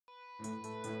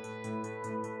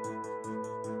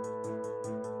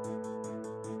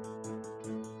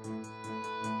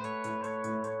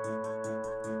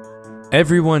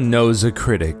Everyone knows a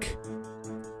critic.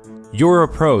 Your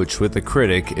approach with a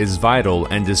critic is vital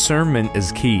and discernment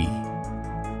is key.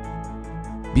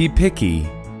 Be picky.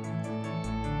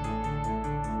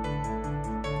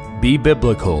 Be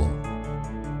biblical.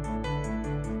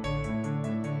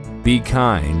 Be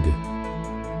kind.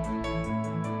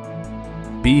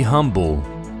 Be humble.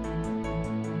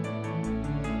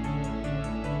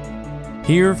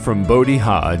 Hear from Bodie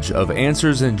Hodge of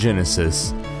Answers in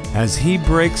Genesis as he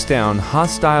breaks down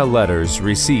hostile letters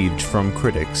received from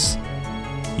critics.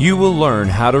 You will learn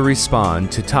how to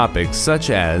respond to topics such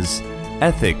as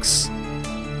ethics,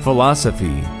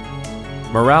 philosophy,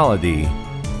 morality,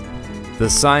 the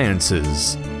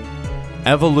sciences,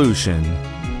 evolution,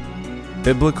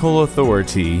 biblical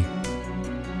authority,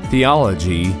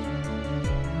 theology,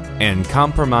 and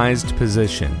compromised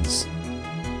positions.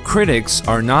 Critics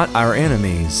are not our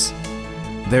enemies.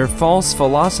 Their false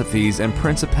philosophies and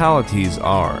principalities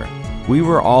are. We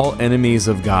were all enemies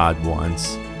of God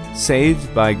once,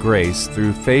 saved by grace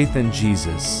through faith in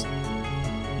Jesus.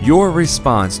 Your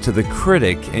response to the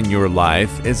critic in your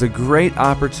life is a great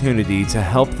opportunity to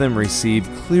help them receive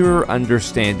clearer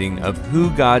understanding of who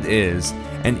God is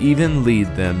and even lead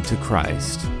them to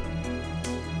Christ.